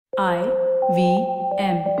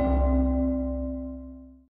IVM.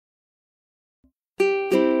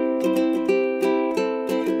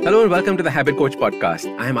 Hello and welcome to the Habit Coach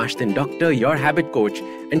podcast. I'm Ashton Doctor, your habit coach,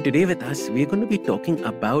 and today with us we're going to be talking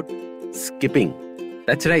about skipping.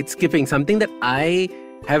 That's right, skipping, something that I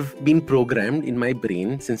have been programmed in my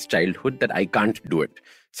brain since childhood that I can't do it.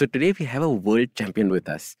 So today we have a world champion with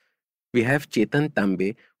us. We have Chetan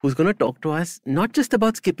Tambe, who's going to talk to us not just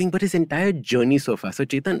about skipping, but his entire journey so far. So,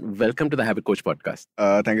 Chetan, welcome to the Habit Coach podcast.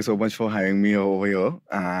 Thank you so much for having me over here,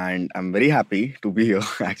 and I'm very happy to be here.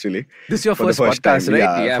 Actually, This is your for the first first podcast, time.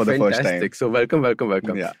 right? Yeah, for the first fantastic. time. So,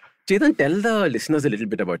 welcome. Yeah. Chetan, tell the listeners a little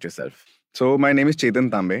bit about yourself. So my name is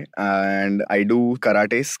Chetan Tambe, and I do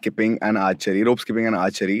karate, skipping, and archery, rope skipping and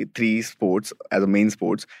archery, three sports as a main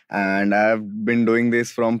sports. And I've been doing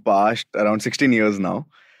this from past around 16 years now.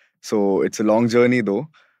 So it's a long journey though,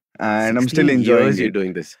 and I'm still 16 enjoying years it. you're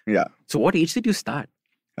doing this. Yeah. So, what age did you start?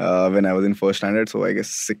 When I was in first standard, so I guess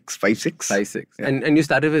 6. 5, 6. Yeah. And you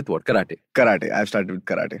started with what? Karate. Karate. I've started with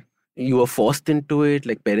karate. You were forced into it,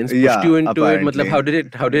 like parents pushed Yeah, you into it. apparently. Matlab, how did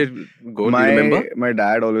it go? Do you remember? My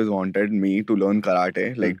dad always wanted me to learn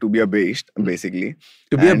karate, like to be a beast, basically.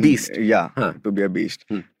 To be a And, beast. Yeah, Huh. to be a beast.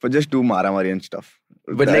 Hmm. For just do maramari and stuff.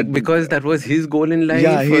 But like because that was his goal in life.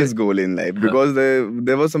 Yeah, or- his goal in life. Because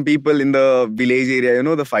there were some people in the village area, you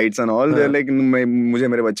know, the fights and all. They're like, मुझे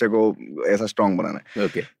मेरे बच्चे को ऐसा strong बनाना है.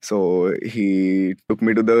 Okay. So he took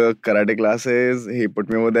me to the karate classes. He put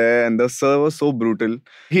me over there, and the sir was so brutal.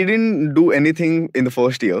 He didn't do anything in the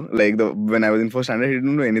first year. Like when I was in first standard, he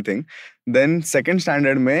didn't do anything. Then second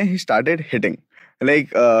standard mein, he started hitting.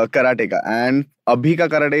 Like karate ka. And abhi ka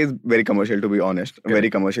karate is very commercial, to be honest.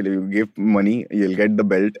 Very commercial. If you give money, you'll get the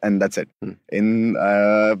belt, and that's it. In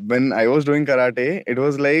when I was doing karate, it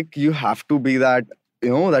was like you have to be that,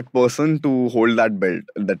 you know, that person to hold that belt,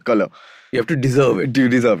 that color. You have to deserve it. Do you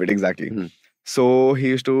deserve it? Exactly. So he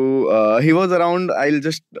used to, he was around, I'll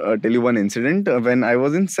just tell you one incident. When I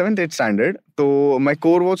was in 7th, 8th standard, so my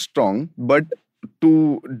core was strong, but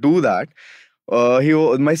to do that,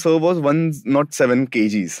 my sir was 107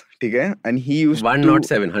 kgs, okay? And he used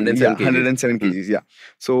 107, 107 kgs. 107 kgs, yeah.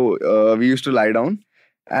 So we used to lie down,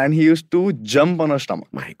 and he used to jump on our stomach,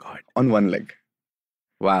 My God. on one leg.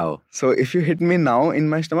 Wow. So if you hit me now in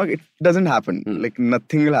my stomach, it doesn't happen. Like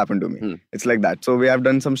nothing will happen to me. It's like that. So we have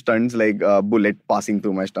done some stunts like bullet passing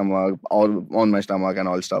through my stomach, all on my stomach and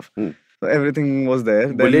all stuff. So everything was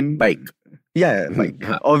there. Bullet bike. Yeah, bike.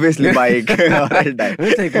 Obviously bike. all time.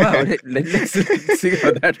 It's like, wow, let's see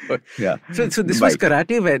how that works. Yeah. So this was Bike.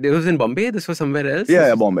 karate where it was in Bombay, this was somewhere else?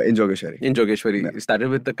 Yeah, Bombay, in Jogeshwari. In Jogeshwari. You started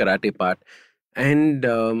with the karate part. And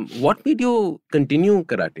what made you continue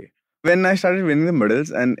karate? When I started winning the medals,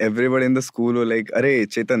 and everybody in the school were like, "Arey,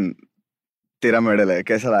 Chetan, tera medal hai.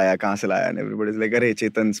 Kaisa laya? Kahan se laya?" And everybody's like, "Arey,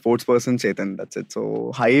 Chetan, sports person Chetan." That's it.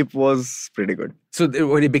 So hype was pretty good. So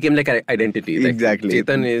it became like an identity. Like Exactly.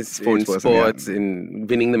 Chetan is Sports in person, yeah. sports, in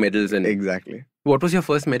winning the medals. And Exactly. what was your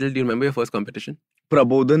first medal? Do you remember your first competition?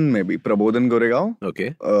 Prabodhan, maybe. Prabodhan Goregaon.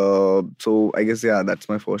 Okay. So I guess, yeah, that's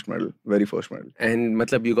my first medal. Very first medal. And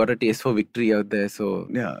matlab, you got a taste for victory out there. So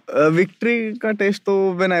Yeah. Victory ka taste to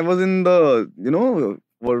when I was in the, you know,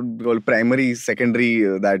 what we call primary, secondary,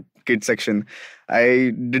 that kid section,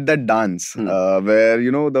 I did that dance where,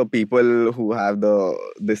 you know, the people who have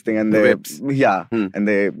this thing and The they, whips. yeah, and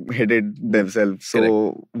they hit it themselves.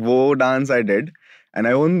 So wo dance I did, and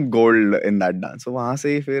I won gold in that dance. So wahan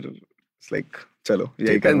se hi fir it's like, chalo,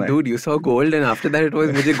 yahi Chetan, karna hai. dude, you saw gold, and after that it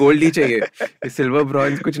was मुझे gold ही चाहिए. Silver,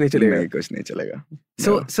 bronze, कुछ नहीं चलेगा. नहीं, कुछ नहीं चलेगा.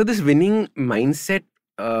 So this winning mindset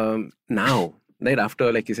now, right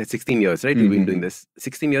after, like you said, 16 years, right? You've been doing this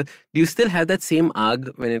 16 years. Do you still have that same arg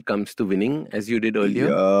when it comes to winning as you did earlier?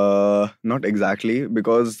 Not exactly,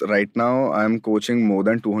 because right now I'm coaching more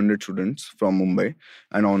than 200 students from Mumbai,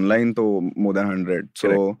 and online to more than 100.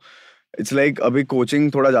 So it's like abhi coaching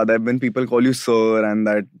thoda zyada hai when people call you sir and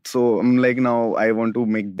that. So I'm like, now I want to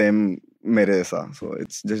make them mere aisa. So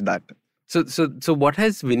it's just that. So what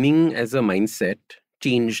has winning as a mindset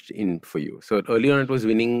changed in for you? So early on it was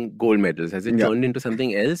winning gold medals. Has it Yeah. turned into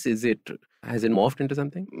something else? Has it morphed into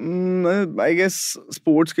something? I guess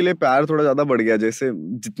sports के लिए प्यार थोड़ा ज़्यादा बढ़ गया. जैसे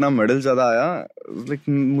जितना medal ज़्यादा आया, like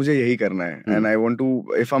मुझे यही करना है. And I want to,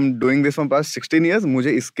 if I'm doing this for past 16 years,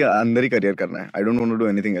 मुझे इसके अंदर ही career करना है. I don't want to do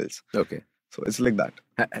anything else. Okay. So it's like that.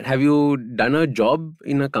 Have you done a job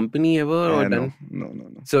in a company ever? Or done? No.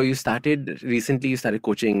 So you started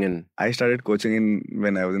coaching and... I started coaching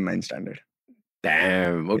when I was in 9th standard.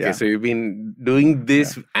 Damn. Okay, Yeah. so you've been doing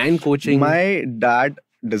this and coaching. My dad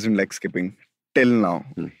doesn't like skipping. till now.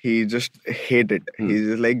 He just hate it. He's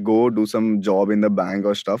just like, go do some job in the bank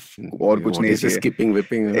or stuff. और कुछ What नहीं is this चाहिए. skipping,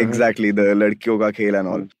 whipping? Exactly, the लड़कियों का खेल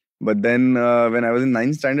and all. But then when I was in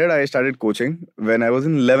 9th standard, I started coaching. When I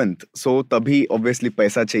was in 11th, so तभी obviously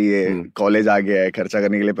पैसा चाहिए. College आ गया है, खर्चा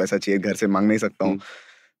करने के लिए पैसा चाहिए. घर से मांग नहीं सकता हूँ.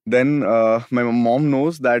 Then my mom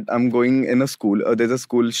knows that I'm going in a school. There's a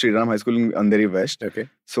school, Shri Ram High School in Andheri West. Okay.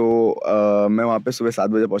 So मैं वहाँ पे सुबह 7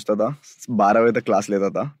 बजे पहुँचता था, 12 बजे तक क्लास लेता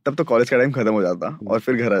था. तब तो कॉलेज का टाइम खत्म हो जाता और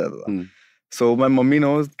फिर घर आ जाता था. So my mummy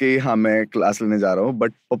knows कि हाँ मैं क्लास लेने जा रहा हूँ.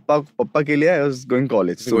 But पप्पा के लिए I was going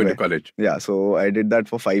college. Going to college. Yeah, so I did that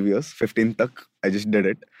for 5 years. 15 तक I just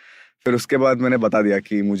did it. फिर उसके बाद मैंने बता दिया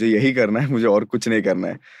कि मुझे यही करना है, मुझे और कुछ नहीं करना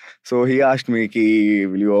है. So he asked me कि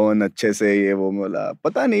will you earn अच्छे से ये वो. बोला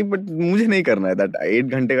पता नहीं, but मुझे नहीं करना है. That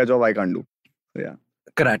 8 घंटे का job I can't do. So, yeah.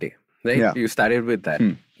 Karate, right? Yeah. You started with that.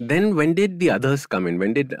 Then when did the others come in?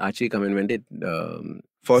 When did archery come in? When did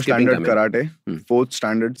first skipping standard come in? karate, 4th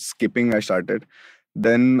standard skipping I started.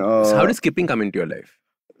 Then So how did skipping come into your life?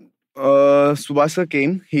 Subhash sir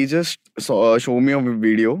came. He just showed me a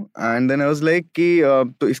video, and then I was like कि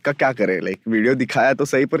तो इसका क्या करे? Like video दिखाया तो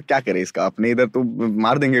सही, पर क्या करे इसका? अपने इधर तो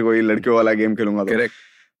मार देंगे कोई लड़कियों वाला गेम खेलूंगा तो. Correct.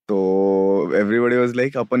 तो everybody was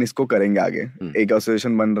like अपन इसको करेंगे आगे. एक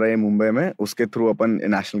एसोसिएशन बन रहा है मुंबई में, उसके थ्रू अपन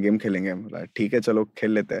नेशनल गेम खेलेंगे. बोला ठीक है चलो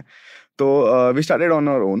खेल लेते हैं. तो we started on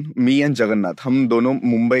our own. Me and Jagannath, हम दोनों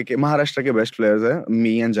मुंबई के, महाराष्ट्र के बेस्ट प्लेयर्स हैं.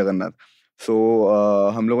 Me and Jagannath. So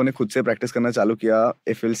हम लोगों ने खुद से प्रैक्टिस करना चालू किया.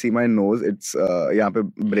 If you'll see my nose, it's यहाँ पे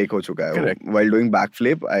ब्रेक हो चुका है. Correct. While doing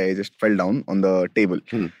backflip, I just fell down on the table.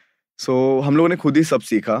 So हम लोगों ने खुद ही सब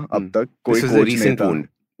सीखा अब तक. कोई This was a कोच नहीं recent था. wound.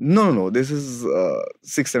 No. This is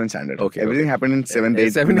 6th, 7th standard. Okay. Everything happened in 7th,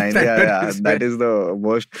 8th, 9th. Yeah. That is the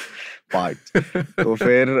worst part. तो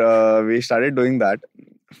फिर we started doing that.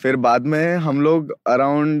 फिर बाद में हम लोग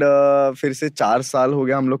अराउंड फिर से 4 साल हो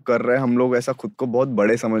गया हम लोग कर रहे हैं. हम लोग ऐसा खुद को बहुत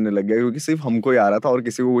बड़े समझने लग गए, क्योंकि सिर्फ हमको ही आ रहा था और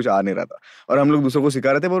किसी को कुछ आ नहीं रहा था, और हम लोग दूसरों को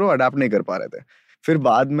सिखा रहे थे पर वो अडाप्ट नहीं कर पा रहे थे. फिर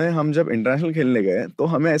बाद में हम जब इंटरनेशनल खेलने गए तो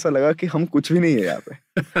हमें ऐसा लगा कि हम कुछ भी नहीं है यहाँ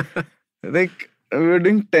पे. Like we are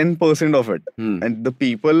doing 10% of it, and the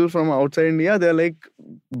people from outside India, they are like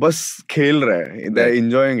बस खेल रहे हैं, they are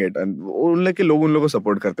enjoying it, and उन लोग के लोग उन लोगों को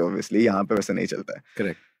सपोर्ट करते हैं. ऑब्वियसली यहाँ पे वैसा नहीं चलता है.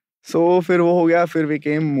 Correct. So फिर वो हो गया. फिर we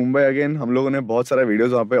came मुंबई अगेन. हम लोगों ने बहुत सारा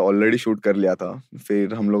वीडियोस वहाँ पे ऑलरेडी शूट कर लिया था.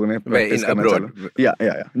 फिर हम लोगों ने प्रैक्टिस करना चालू. या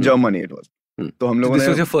जर्मनी इट वाज. तो हम लोगों ने, this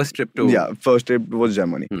was your first trip to? Yeah, first trip was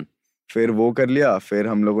Germany. फिर वो कर लिया. फिर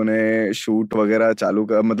हम लोगों ने शूट वगैरह चालू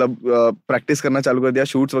कर, मतलब प्रैक्टिस करना चालू कर दिया,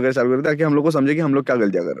 शूट्स वगैरह चालू कर दिया, ताकि हम लोग को समझे कि हम लोग क्या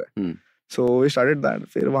गलतियां कर रहे हैं. So we started that.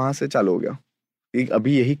 फिर वहां से चालू हो गया.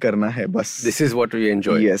 अभी यही करना है बस. This is what we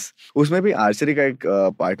enjoy. Yes. उसमें भी आर्चरी का एक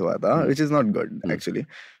पार्ट हुआ था, which is not good actually.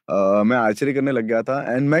 मैं आर्चरी करने लग गया था,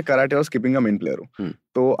 एंड मैं कराटे और स्किपिंग का मेन प्लेयर हूँ.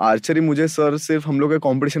 तो आर्चरी मुझे सर सिर्फ हम लोग के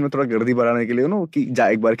कंपटीशन में थोड़ा गर्दी बढ़ाने के लिए नो कि जा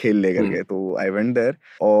एक बार खेल ले करके. तो आई वेंट देयर,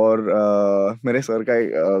 और मेरे सर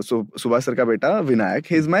का सुभाष सर का बेटा Vinayak,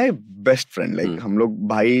 he is my best friend. Like हम लोग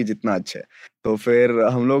भाई जितना अच्छे है. तो फिर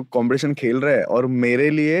हम लोग कंपटीशन खेल रहे हैं, और मेरे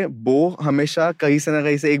लिए बो हमेशा कहीं से ना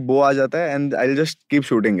कहीं से एक बो आ जाता है, and I will just keep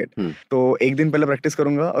shooting it. तो एक दिन पहले प्रैक्टिस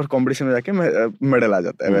करूंगा और कंपटीशन में जाके मेडल आ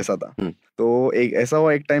जाता है. वैसा था. तो एक ऐसा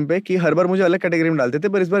हुआ एक टाइम पे कि हर बार मुझे अलग कैटेगरी में डालते थे,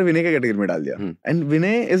 पर इस बार विनय के कैटेगरी में डाल दिया. And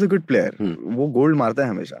Vinay is a good player. वो गोल्ड मारता है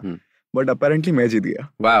हमेशा, बट अपेरेंटली मैं जीत गया.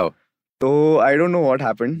 वाओ. तो I don't know what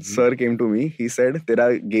happened. Sir came to me, he said तेरा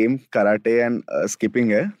गेम कराटे एंड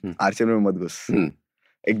स्किपिंग है, आर्चरी में मत घुस.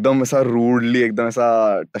 एकदम ऐसा रूडली, एकदम ऐसा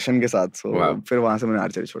टशन के साथ. सो फिर वहां से मैंने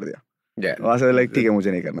आर्चरी छोड़ दिया. वहां से लाइक ठीक है,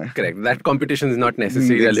 मुझे नहीं करना है. Correct. That competition is not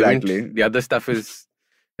necessary relevant. The other stuff is,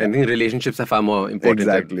 I think relationships are far more important.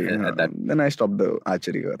 Exactly. At that. Then I stopped the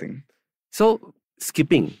archery thing. So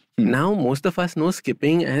skipping. Now most of us know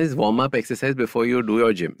skipping as warm-up exercise before you do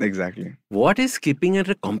your gym. Exactly. What is skipping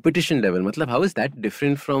at a competition level? Matlab, how is that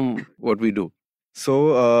different from what we do? So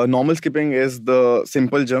normal skipping is the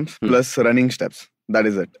simple jumps plus running steps. That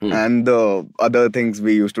is it. And the other things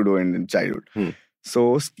we used to do in childhood. So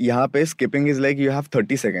यहाँ पे skipping is like you have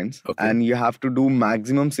 30 seconds, and you have to do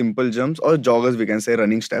maximum simple jumps or joggers, we can say,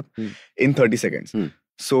 running step in 30 seconds.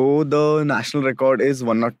 So the national record is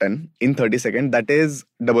 110 in 30 seconds. That is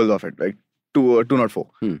doubles of it, like 204.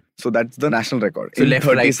 So that's the national record. So in left,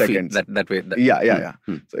 30 right seconds. feet, that way. Yeah.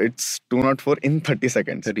 So it's 204 in 30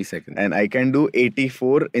 seconds. 30 seconds. And I can do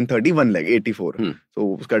 84 in 31 leg, 84.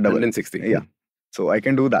 So uska double. 160. Yeah. So I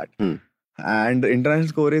can do that. And the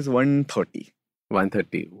international score is 130.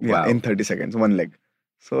 130. Wow. Yeah, in 30 seconds, one leg.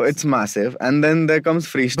 So it's massive. And then there comes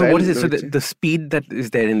freestyle. But what is it? So the speed that is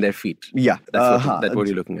there in their feet. Yeah. That's what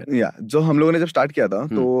you're looking at. Yeah. जो हम लोगों ने जब start किया था,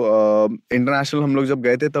 तो international हम लोग जब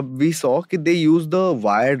गए थे, तब we saw कि they use the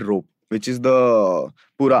wired rope which is the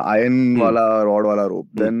पूरा iron वाला rod वाला rope.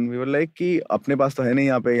 Then we were like कि अपने पास तो है नहीं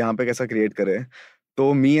यहाँ पे कैसा create करें.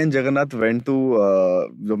 तो me and Jagannath went to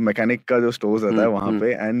जो मैकेनिक का जो स्टोर्स रहता है वहां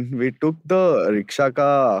पे, and we took the rickshaw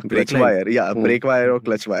का clutch wire, brake wire और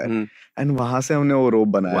clutch wire, and वहां से हमने वो रोप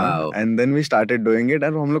बनाया. And then we started doing it,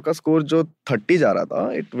 and हम लोग का स्कोर जो 30 जा रहा था,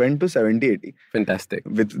 it went to 70-80. Fantastic.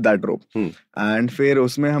 With that rope. And फिर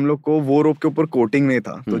उसमें हम लोग को वो रोप के ऊपर कोटिंग नहीं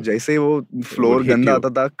था, तो जैसे वो फ्लोर गंदा आता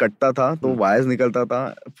था, कटता था, तो वायर्स निकलता था,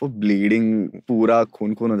 वो ब्लीडिंग पूरा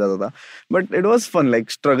खून हो जाता था. But it was fun, like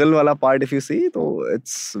struggle वाला part if you see, तो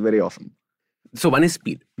it's very awesome. So one is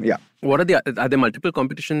speed. Yeah. What are there multiple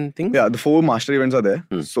competition things? Yeah, the 4 master events are there.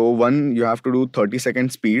 So one, you have to do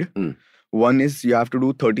 30-second speed. One is you have to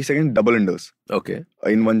do 30-second double unders. Okay.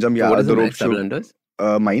 In one jump, what is the rope double unders?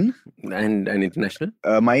 Mine. And international?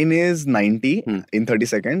 Mine is 90 in 30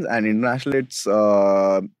 seconds, and international it's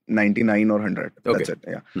 99 or 100. Okay. That's it.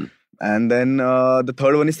 Yeah. And then the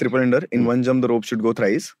third one is triple under. In one jump, the rope should go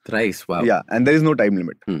thrice. Thrice, wow. Yeah, and there is no time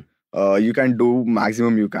limit. You can do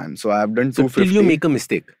maximum you can. So I have done 250. Till you make a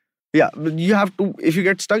mistake. Yeah, you have to. If you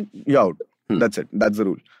get stuck, you're out. That's it. That's the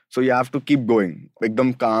rule. So you have to keep going,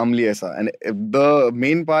 ekdam calmly aisa. And if the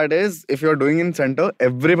main part is, if you're doing in center,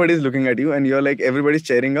 everybody's looking at you, and you're like, everybody's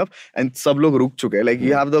cheering up, and sab log ruk chuke hai. Like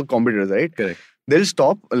you have the competitors, right? Correct. They'll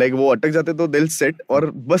stop, like wo atak jate to they'll sit,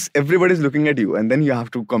 or bus everybody's looking at you, and then you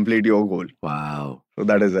have to complete your goal. Wow. So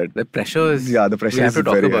that is it. The pressure is. Yeah, the pressure. We have is to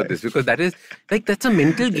talk very about high. this, because that is like, that's a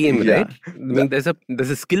mental game, right? I mean, there's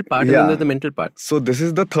a skill part, and then there's the mental part. So this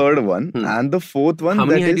is the third one, and the fourth one. How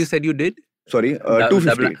many had you said you did? Sorry,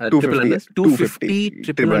 250. 250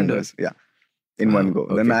 triple unders. Yeah, in one go.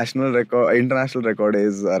 Okay. The international record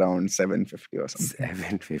is around 750 or something.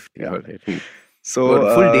 750. Yeah. All right. So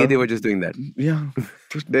full day they were just doing that. Yeah,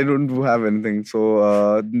 they don't have anything.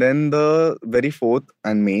 So then the very fourth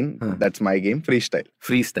and main, that's my game, freestyle.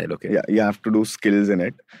 Freestyle, okay. Yeah, you have to do skills in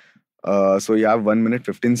it. So you have 1 minute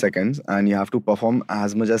 15 seconds, and you have to perform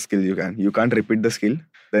as much as skill you can. You can't repeat the skill.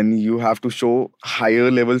 Then you have to show higher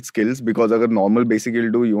level skills, because agar normal basic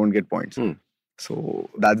you'll do, you won't get points. So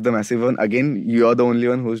that's the massive one. Again, you're the only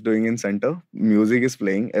one who's doing in center. Music is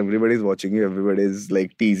playing. Everybody's watching you. Everybody's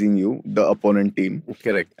like teasing you, the opponent team.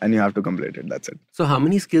 Correct. And you have to complete it. That's it. So how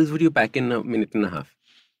many skills would you pack in a minute and a half?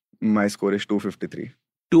 My score is 253.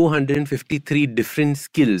 253 different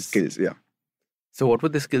skills. Skills, yeah. So what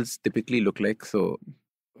would the skills typically look like? So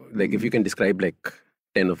like if you can describe like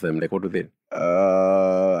 10 of them, like what would they?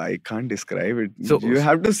 I can't describe it. So you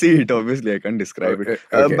have to see it, obviously. I can't describe it.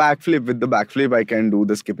 Backflip. With the backflip, I can do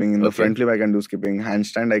the skipping. In the front flip, I can do skipping.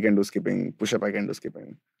 Handstand, I can do skipping. Push-up, I can do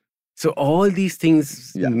skipping. So all these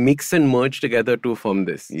things mix and merge together to form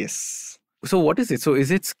this. Yes. So what is it? So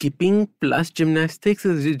is it skipping plus gymnastics,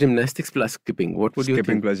 or is it gymnastics plus skipping? What would you think?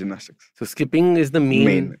 Skipping plus gymnastics. So skipping is the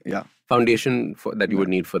main foundation that you would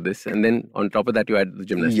need for this. And then on top of that, you add the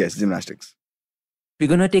gymnastics. Yes, gymnastics. We're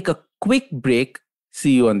going to take a quick break.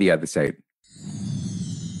 See you on the other side.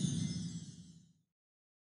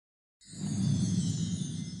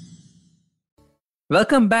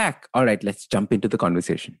 Welcome back. All right, let's jump into the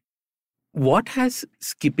conversation. What has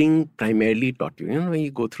skipping primarily taught you? You know, when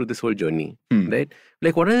you go through this whole journey, right?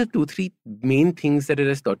 Like, what are the 2-3 main things that it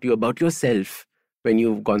has taught you about yourself when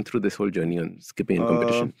you've gone through this whole journey on skipping and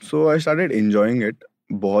competition? So I started enjoying it.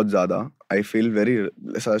 बहुत ज़्यादा. I feel very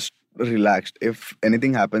relaxed. If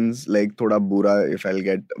anything happens, like thoda bura, if I'll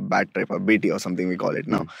get bad trip or BT or something we call it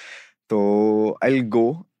now. So I'll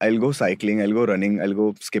go cycling, I'll go running, I'll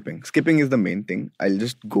go skipping. Skipping is the main thing. I'll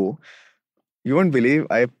just go. You won't believe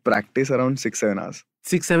I practice around 6-7 hours.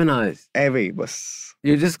 6-7 hours? Every bus.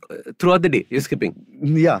 You just, throughout the day, you're skipping?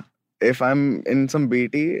 Yeah. If I'm in some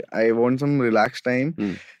BT, I want some relaxed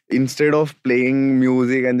time. Instead of playing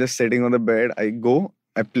music and just sitting on the bed, I go,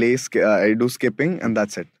 I do skipping, and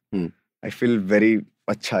that's it. I feel very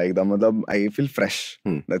अच्छा एकदम, मतलब I feel fresh.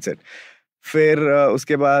 That's it. फिर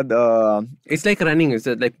उसके बाद it's like running. It's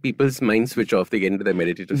like people's minds switch off. They get into the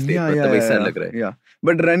meditative state. वैसा लग रहा है. Yeah.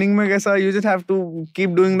 But running में कैसा, you just have to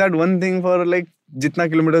keep doing that one thing for like जितना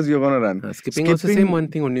kilometers you're gonna run. Skipping also same one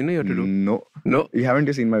thing only, no? You have to do. No. You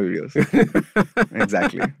haven't seen my videos.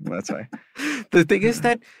 Exactly. That's why. The thing is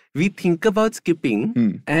that we think about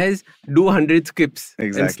skipping as do 100 skips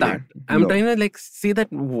and start. I'm trying to like say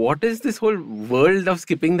that what is this whole world of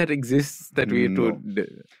skipping that exists that we have to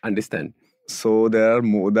understand. So there are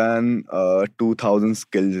more than 2,000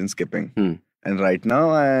 skills in skipping. And right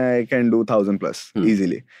now I can do 1,000 plus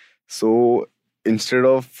easily. So instead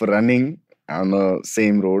of running on the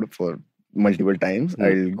same road for multiple times,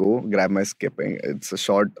 I'll go grab my skipping. It's a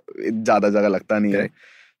short, ज़्यादा जगह लगता नहीं है.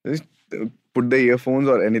 Just put the earphones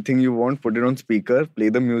or anything you want, put it on speaker, play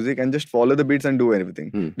the music, and just follow the beats and do everything.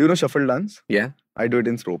 Do you know shuffle dance? Yeah. I do it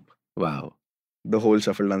in rope. Wow. The whole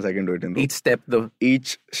shuffle dance, I can do it in rope. Each step though.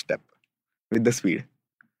 Each step with the speed.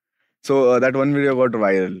 So that one video got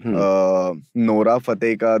viral. Nora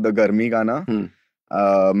Fateh ka the Garmi गाना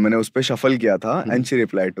मैंने उस पे shuffle किया था and she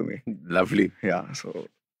replied to me. Lovely. Yeah, so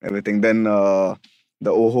everything. Then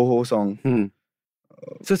the Oh Ho Ho song.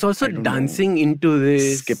 So it's also dancing into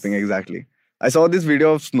this. Skipping, exactly. I saw this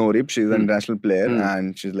video of Snorip. She's an international player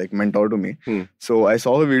and she's like mentor to me. So I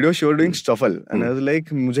saw her video. She was doing shuffle and I was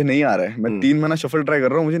like, मुझे नहीं आ रहा है. मैं 3 महीना shuffle try कर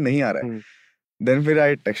रहा हूँ. मुझे नहीं आ रहा है. Then फिर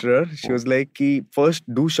I texted her. She was like कि first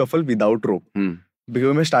do shuffle without rope.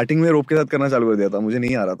 Because मैं starting में rope के साथ करना चालू कर दिया था. मुझे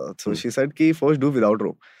नहीं आ रहा था. So she said कि first do without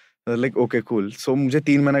rope. I was like okay cool. So मुझे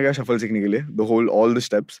 3 महीना गया shuffle सीखने के लिए. All the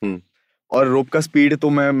steps. और rope का speed तो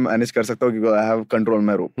मैं manage कर सकता हूँ क्योंकि I have control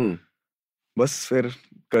my rope. बस फिर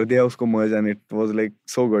कर दिया उसको merge and it was like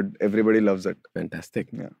so good. Everybody loves it. Fantastic.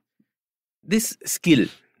 Yeah. This skill,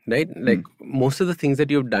 right? Like most of the things that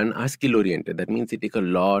you've done are skill oriented. That means they take a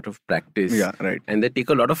lot of practice. Yeah, right. And they take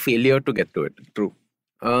a lot of failure to get to it. True.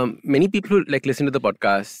 Many people who like listen to the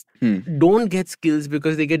podcast don't get skills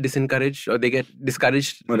because they get disencouraged or they get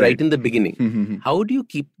discouraged right in the beginning. How do you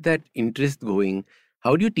keep that interest going?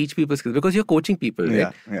 How do you teach people skills? Because you're coaching people,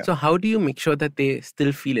 right? Yeah. So how do you make sure that they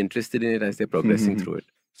still feel interested in it as they're progressing through it?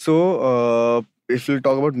 So, if you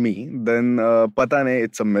talk about me, then पता नहीं,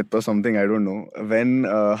 it's a myth or something, I don't know. When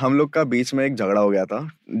हम लोग का बीच में एक झगड़ा हो गया था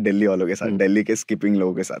दिल्ली वालों के साथ, दिल्ली के स्किपिंग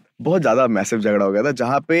लोगों के साथ, बहुत ज्यादा मैसिव झगड़ा हो गया था,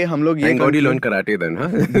 जहाँ पे हम लोग ये God you learn karate then, huh?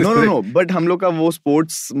 No, but हम लोग का वो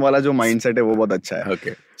स्पोर्ट्स वाला जो माइंडसेट है वो बहुत अच्छा है.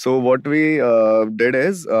 Okay. So what we did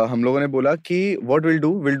is हम लोगों ने बोला कि what we'll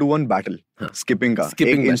do one battle skipping का.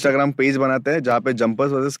 एक इंस्टाग्राम पेज बनाते हैं जहाँ पे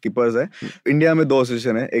जंपर्स वर्सेस स्किपर्स है. इंडिया में 2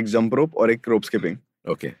 एसोसिएशन है, एक जंप रोप और एक रोप skipping.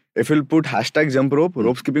 Okay. If you'll put hashtag jump rope,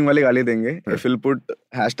 rope skipping वाले गाली देंगे. If you'll put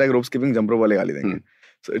hashtag rope skipping, jump rope वाले गाली देंगे.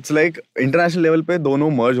 So it's like international level पे दोनों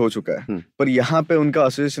merge हो चुका है. पर यहाँ पे उनका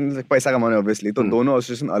एसोसिएशन पैसा कमाने obviously, तो दोनों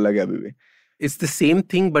एसोसिएशन अलग है अभी भी. It's the same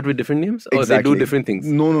thing but with different names? Or they do different things?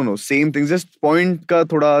 No. Same things. Just point का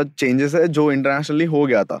थोड़ा changes है जो internationally हो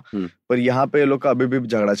गया था. पर यहाँ पे लोग का अभी भी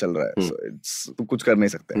झगड़ा चल रहा है. So it's कुछ कर नहीं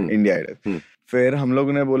सकते. इंडिया है. फिर हम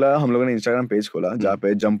लोगों ने बोला, हम लोगों ने इंस्टाग्राम पेज खोला जहाँ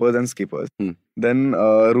पे jumpers and skippers. Then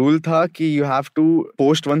rule था कि you have to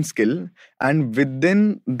post one skill and with in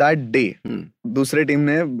that day दूसरे टीम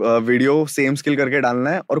ने वीडियो सेम स्किल करके डालना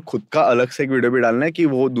है और खुद का अलग से एक वीडियो भी डालना है कि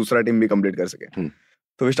वो दूसरा टीम भी कंप्लीट कर सके.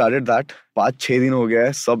 तो वी स्टार्टेड दैट. 5-6 दिन हो गया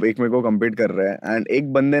है, सब एक में को कंप्लीट कर रहे हैं. एंड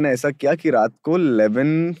एक बंदे ने ऐसा किया कि रात को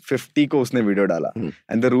 11:50 को उसने वीडियो डाला.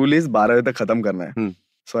 एंड द रूल इज 12 बजे तक खत्म करना है.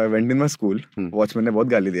 So I went in my school. Watchman ने बहुत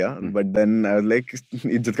गाली दिया, but then I was like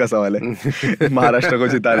इज्जत का सवाल है, महाराष्ट्र को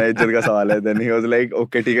जिताना है, इज्जत का सवाल है. Then he was like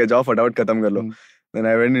okay ठीक है जाओ फटाफट खत्म कर लो. Then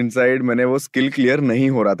I went inside. मैंने वो स्किल क्लियर नहीं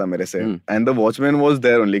हो रहा था मेरे से. And the watchman was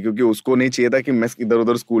there only क्योंकि उसको नहीं चाहिए था कि मैं इधर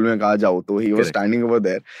उधर स्कूल में कहाँ जाऊँ. तो he was standing over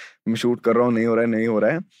there. मैं शूट कर रहा हूँ, नहीं हो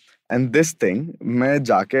रहा है. And this thing मैं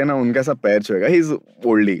जाके ना उनका ऐसा पैर छुएगा. He is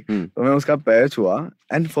oldie. तो मैं उसका पैर छुआ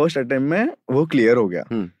and first attempt में वो क्लियर हो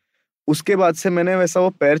गया. उसके बाद से मैंने वैसा वो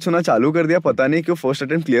पैर छूना चालू कर दिया. पता नहीं क्यों फर्स्ट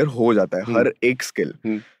अटेम्प्ट क्लियर हो जाता है हर एक स्किल.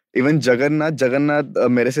 इवन जगन्नाथ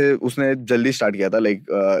मेरे से उसने जल्दी स्टार्ट किया था, लाइक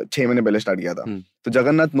 6 महीने पहले स्टार्ट किया था. तो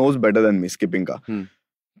Jagannath knows better than me skipping का.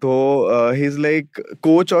 तो ही इज लाइक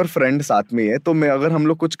कोच और फ्रेंड साथ में है. तो मैं अगर हम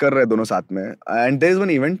लोग कुछ कर रहे हैं दोनों साथ में, and there is one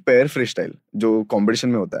event pair free style जो कॉम्पिटिशन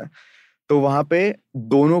में होता है, तो वहां पे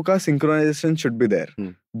दोनों का सिंक्रोनाइजेशन शुड बी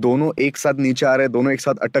देयर. दोनों एक साथ नीचे आ रहे हैं, दोनों एक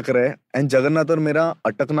साथ अटक रहे हैं. एंड जगन्नाथ और मेरा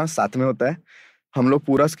अटकना साथ में होता है. हम लोग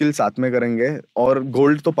पूरा स्किल साथ में करेंगे और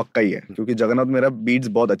गोल्ड तो पक्का ही है क्योंकि जगन्नाथ मेरा बीट्स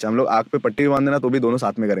बहुत अच्छा. हम लोग आग पे पट्टी भी बांध देना तो भी दोनों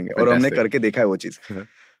साथ में करेंगे और हमने करके देखा है वो चीज.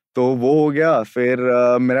 तो वो हो गया. फिर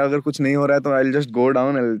मेरा अगर कुछ नहीं हो रहा है तो I will just go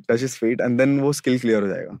down, I will touch his feet and then वो स्किल क्लियर हो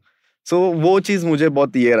जाएगा. सो वो चीज मुझे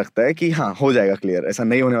बहुत ये रखता है कि हाँ हो जाएगा क्लियर, ऐसा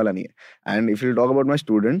नहीं होने वाला नहीं है. And if you talk about my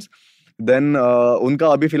students, then उनका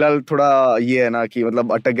अभी फिलहाल थोड़ा ये है ना कि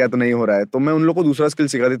मतलब अटक गया तो नहीं हो रहा है, तो मैं उन लोग को दूसरा स्किल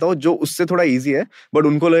सिखा देता हूँ जो उससे थोड़ा इजी है बट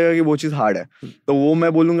उनको लगेगा कि वो चीज हार्ड है. तो वो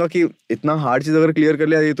मैं बोलूंगा कि इतना हार्ड चीज अगर क्लियर कर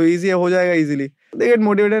लिया ये तो इजी है, हो जाएगा easily. They get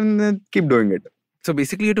motivated and keep doing it. So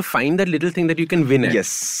basically you have to find that little thing that you can win at. Yes,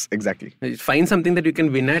 exactly. Find something that you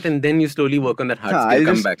can win at and then you slowly work on that hard skill,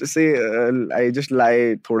 come back. Say, I just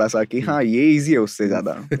lie थोड़ा सा कि हाँ ये easy है उससे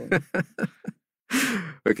ज़्यादा.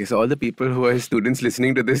 Okay, so all the people who are students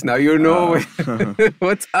listening to this now, you know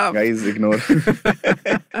what's up. Guys, ignore.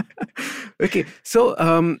 Okay, so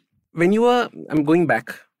when you were, I'm going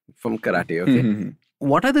back from karate, okay?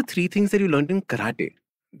 What are the 3 things that you learned in karate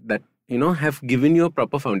that have given you a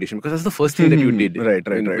proper foundation, because that's the first thing that you did Right.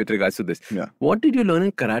 with regards to this. Yeah. What did you learn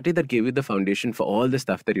in karate that gave you the foundation for all the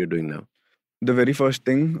stuff that you're doing now? The very first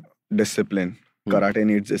thing, discipline. Karate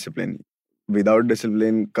needs discipline. Without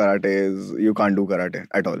discipline, you can't do karate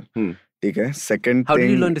at all. ठीक है. Second How thing,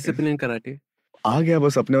 did you learn discipline in karate? आ गया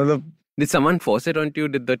बस अपने मतलब. Did someone force it onto you?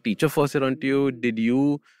 Did the teacher force it onto you? Did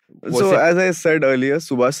you? As I said earlier,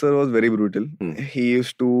 Subhash sir was very brutal. He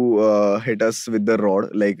used to hit us with the rod,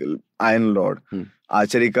 like iron rod.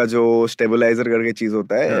 Archery का जो stabiliser करके चीज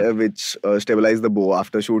होता है, which stabilize the bow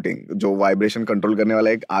after shooting, जो vibration control करने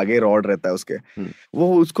वाला एक आगे रॉड रहता है उसके,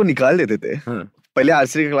 वो उसको निकाल देते थे. पहले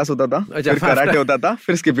आर्चरी का क्लास होता था, फिर कराटे होता था,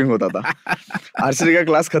 फिर स्किपिंग होता था. आर्चरी का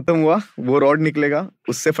क्लास खत्म हुआ, वो रॉड निकलेगा,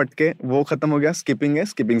 उससे फटके वो खत्म हो गया, स्किपिंग है,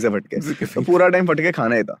 स्किपिंग से फटके, तो पूरा टाइम फटके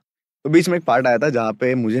खाना ही था. तो बीच में एक पार्ट आया था जहाँ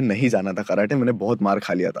पे मुझे नहीं जाना था कराटे, मैंने बहुत मार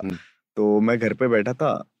खा लिया था. तो मैं घर पे बैठा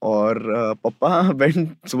था और पापा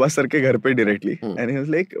वेंट सुभाष सर के घर पे directly, and he was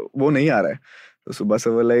like वो नहीं आ रहा है. तो सुभाष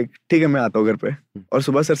सर लाइक ठीक है मैं आता हूँ घर पे. और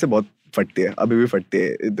सुभाष सर से बहुत फटती है, अभी भी फटती है.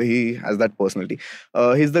 He has that personality.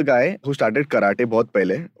 He is the guy who started karate बहुत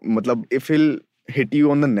पहले. मतलब if he will hit you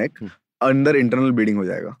on the neck, अंदर इंटरनल ब्लीडिंग हो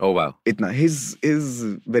जाएगा. Oh wow. इतना ही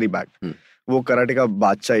इज वेरी बैड. वो कराटे का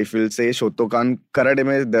बादशाह. If will say Shotokan, karate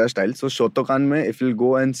में देयर स्टाइल, सो शोतोकान में इफ विल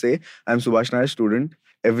गो एंड से I am Subhash Nair student,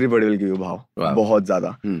 everybody will give you भाव. बहुत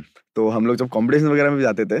ज्यादा. तो हम लोग जब कॉम्पिटिशन वगैरह में भी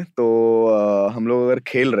जाते थे, तो हम लोग अगर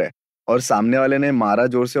खेल रहे और सामने वाले ने मारा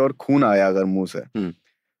जोर से और खून आया अगर मुंह से,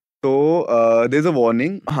 तो देयर इज अ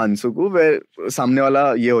वार्निंग हांसुकू, वे सामने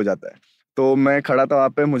वाला ये हो जाता है. तो मैं खड़ा था वहाँ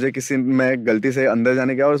पे, मुझे मैं गलती से अंदर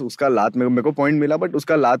जाने गया और उसका लात मेरे को पॉइंट मिला, बट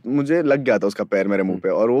उसका लात मुझे लग गया था, उसका पैर मेरे मुंह पे,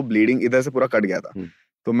 और वो ब्लीडिंग इधर से पूरा कट गया था.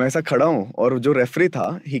 तो मैं ऐसा खड़ा हूँ और जो रेफरी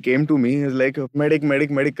था, ही came to me, like medic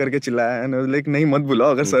medic medic करके चिल्लाया, एंड लाइक नहीं मत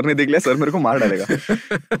बुलाओ, अगर सर ने देख लिया सर मेरे को मार डालेगा.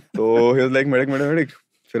 तो he was like medic medic medic.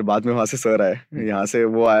 फिर बाद में वहां से सर आए, यहाँ से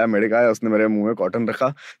वो आया, मेडिक आया, उसने मेरे मुंह में कॉटन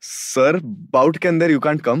रखा. सर बाउट के अंदर you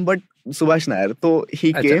can't come, but Subhash Nair. तो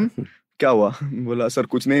ही केम. क्या हुआ? बोला सर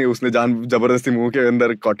कुछ नहीं, उसने जबरदस्ती मुंह के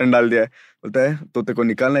अंदर कॉटन डाल दिया है. बोलता है तो तेरे को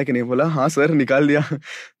निकालना है कि नहीं? बोला हाँ सर निकाल दिया.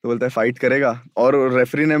 तो बोलता है फाइट करेगा. और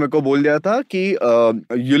रेफरी ने मेरे को बोल दिया था कि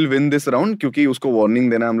you will win this round, क्योंकि उसको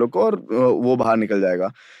वार्निंग देना है हम लोग को, और वो बाहर निकल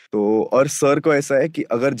जाएगा. तो और सर को ऐसा है कि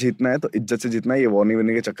अगर जीतना है तो इज्जत से जीतना है, ये वार्निंग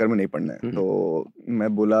देने के चक्कर में नहीं पड़ना है. तो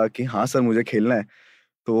मैं बोला कि हाँ सर मुझे खेलना है.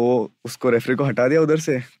 तो उसको रेफरी को हटा दिया उधर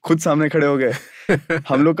से, खुद सामने खड़े हो गए.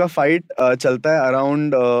 हम लोग का फाइट चलता है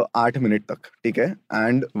अराउंड 8 मिनट तक, ठीक है.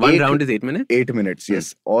 And 1 round is 8 minute. 8 minutes,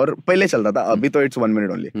 yes. और पहले चलता था, अभी तो इट्स 1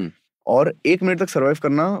 मिनट ओनली. और 1 मिनट तक सर्वाइव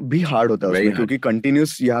करना भी हार्ड होता है उसमें, क्योंकि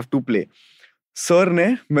continuous you have to play. Sir ने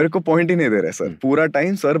मेरे को पॉइंट ही नहीं दे रहे. सर पूरा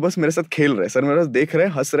टाइम सर बस मेरे साथ खेल रहे. सर मेरे पास देख रहे,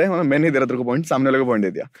 हंस रहे, मैं नहीं दे रहा तेरे को पॉइंट, सामने वाले को पॉइंट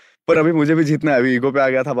दे दिया. पर अभी मुझे भी जीतना है, अभी ईगो पे आ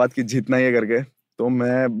गया था बात की जीतना ही है करके. तो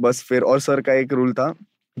मैं बस फिर, और सर का एक रूल था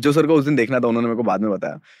जो सर को उस दिन देखना था, उन्होंने मेरे को बाद में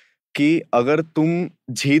बताया कि अगर तुम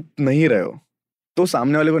जीत नहीं रहे हो तो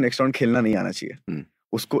सामने वाले को नेक्स्ट राउंड खेलना नहीं आना चाहिए.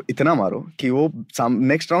 उसको इतना मारो कि वो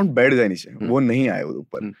नेक्स्ट राउंड बैठ जाए नीचे, वो नहीं आए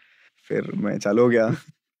ऊपर. फिर मैं चालू हो गया.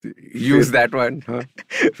 Use that one.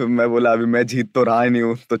 फिर मैं बोला अभी मैं जीत तो रहा ही नहीं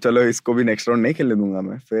हूँ, तो चलो इसको भी नेक्स्ट राउंड नहीं खेलने दूंगा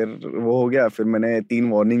मैं. फिर वो हो गया. फिर मैंने 3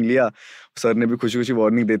 वार्निंग लिया. सर ने भी खुशी खुशी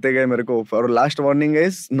वार्निंग देते गए मेरे को. और लास्ट वार्निंग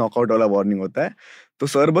इज नॉकआउट वाला वार्निंग होता है. तो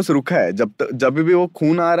सर बस रुका है, जब भी वो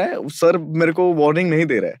खून आ रहा है सर मेरे को वार्निंग नहीं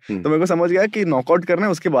दे रहा है. तो मेरे को समझ गया कि नॉकआउट करना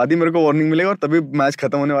है, उसके बाद ही मेरे को वार्निंग मिलेगा, और तभी मैच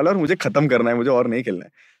खत्म होने वाला है, और मुझे खत्म करना है, मुझे और नहीं खेलना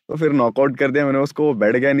है. तो फिर नॉकआउट कर दिया मैंने उसको,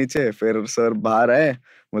 बैठ गया नीचे. फिर सर बाहर आए,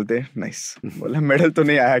 बोलते नाइस. बोला मेडल तो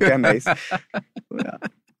नहीं आया क्या? नाइस.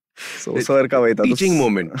 सो सर का वही था टीचिंग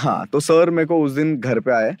मोमेंट. हाँ, तो सर मेरे को उस दिन घर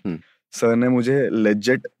पे आए. सर ने मुझे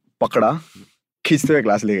लेजिट पकड़ा, खींचते हुए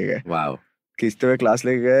क्लास लेके गए. वाओ. खींचते हुए क्लास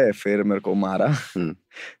लेके गए. फिर मेरे को मारा.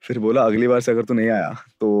 फिर बोला अगली बार से अगर तू नहीं आया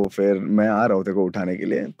तो फिर मैं आ रहा हूँ तेरे को उठाने के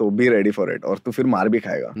लिए, तो बी रेडी फॉर इट, और तू फिर मार भी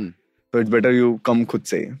खाएगा. तो इट्स बेटर यू कम खुद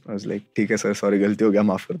से. आई वाज लाइक ठीक है सर, सॉरी गलती हो गया,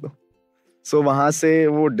 माफ कर दो. सो वहां से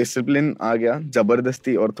वो डिसिप्लिन आ गया,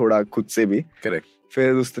 जबरदस्ती और थोड़ा खुद से भी. करेक्ट.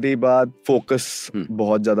 फिर दूसरी बात, फोकस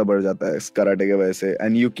बहुत ज्यादा बढ़ जाता है इस कराटे के वजह से.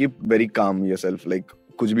 And you keep very calm yourself, like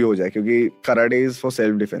कुछ भी हो जाए, क्योंकि karate is for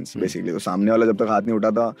self defence basically. तो सामने वाला जब तक हाथ नहीं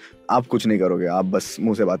उठाता आप कुछ नहीं करोगे, आप बस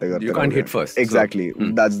मुंह से बातें करते रहोगे. You can't hit first. Exactly,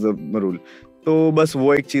 that's the rule. तो बस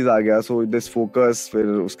वो एक चीज आ गया. सो दिस फोकस, फिर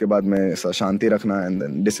उसके बाद में शांति रखना, एंड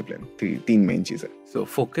देन डिसिप्लिन. 3 मेन चीज है. So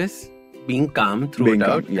focus, being calm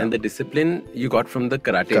throughout, and the discipline you got from the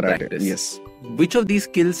karate practice. Yes. Which of these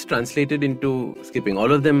skills translated into skipping?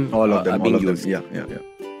 All of them are being used. Yeah.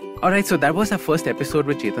 Alright, so that was our first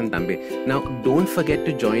episode with Chetan Tambe. Now, don't forget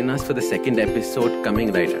to join us for the second episode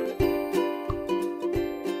coming right up.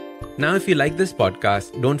 Now, if you like this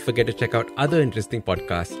podcast, don't forget to check out other interesting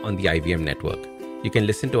podcasts on the IVM network. You can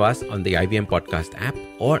listen to us on the IVM Podcast app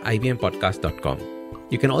or ivmpodcast.com.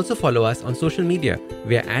 You can also follow us on social media.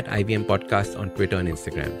 We are at IVM Podcast on Twitter and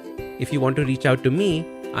Instagram. If you want to reach out to me,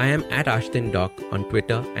 I am at Ashton Doc on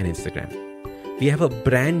Twitter and Instagram. We have a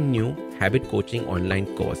brand new habit coaching online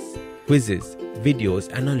course, quizzes,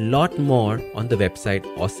 videos, and a lot more on the website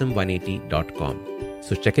awesome180.com.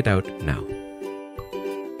 So check it out now.